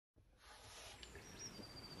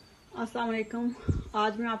अस्सलाम वालेकुम।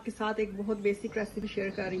 आज मैं आपके साथ एक बहुत बेसिक रेसिपी शेयर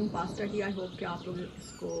कर रही हूँ पास्ता की। आई होप कि आप लोग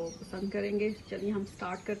इसको पसंद करेंगे। चलिए हम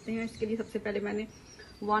स्टार्ट करते हैं। इसके लिए सबसे पहले मैंने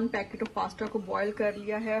 1 पैकेट ऑफ पास्ता को बॉईल कर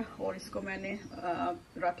लिया है और इसको मैंने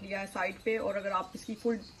रख लिया है साइड पे। और अगर आप इसकी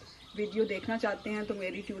फुल वीडियो देखना चाहते हैं तो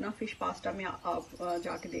मेरी ट्यूना फिश पास्ता में आप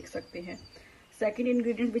जाके देख सकते हैं। Second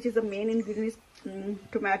ingredient which is the main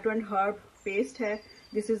ingredient tomato and herb paste है।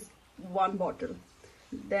 This is 1 bottle.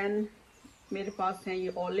 देन मेरे पास हैं ये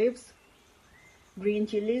olives, green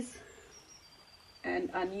chillies and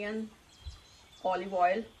onion, olive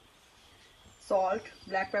oil, salt,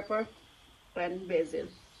 black pepper and BECIL.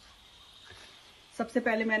 सबसे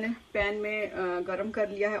पहले मैंने पैन में गरम कर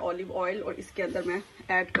लिया है ऑलिव ऑयल और इसके अंदर मैं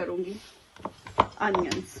ऐड करूंगी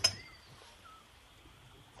onions.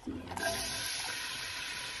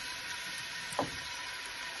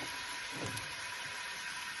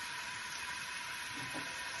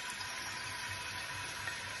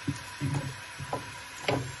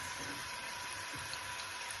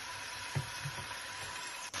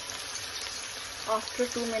 After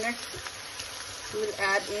 2 minutes, we will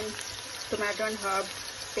add in tomato and herb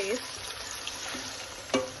paste.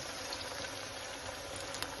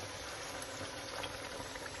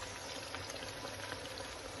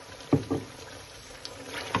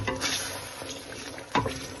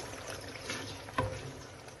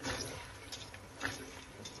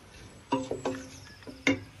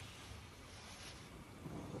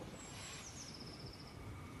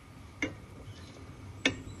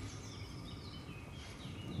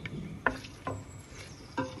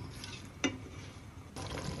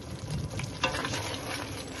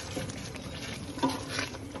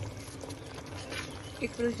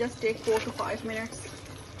 It will just take 4 to 5 minutes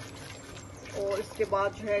और इसके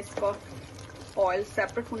बाद जो है इसका ऑयल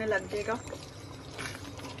सेपरेट होने लग जाएगा।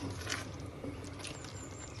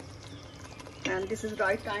 And this is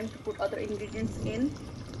right time to put other ingredients in.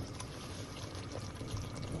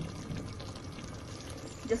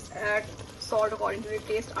 Just add salt according to your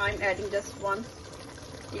taste. I'm adding just 1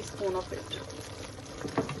 teaspoon of it.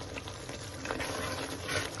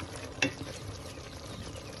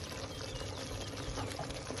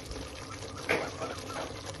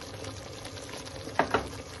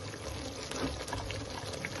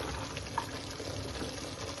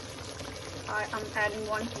 I am adding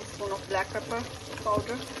 1 teaspoon of black pepper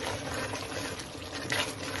powder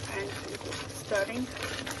and stirring.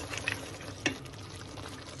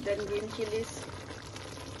 Then green chilies,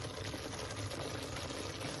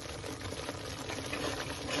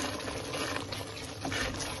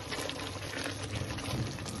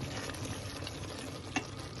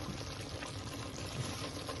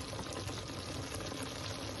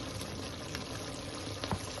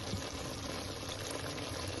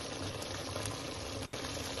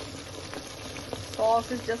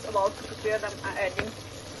 sauce is just about to prepare. I'm adding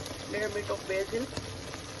a little bit of basil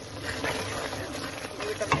and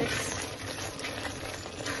give it a mix.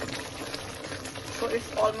 So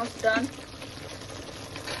it's almost done.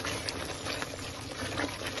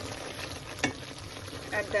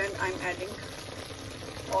 And then I'm adding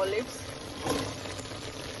olives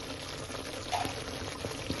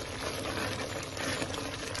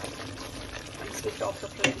and switch off the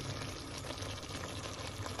flame.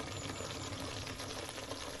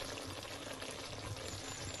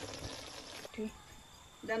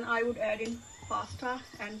 Then I would add in pasta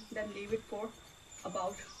and then leave it for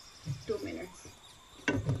about 2 minutes.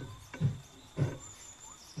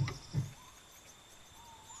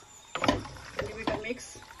 Give it a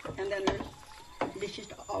mix and then we'll dish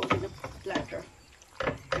it out in a platter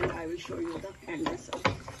and I will show you the end result.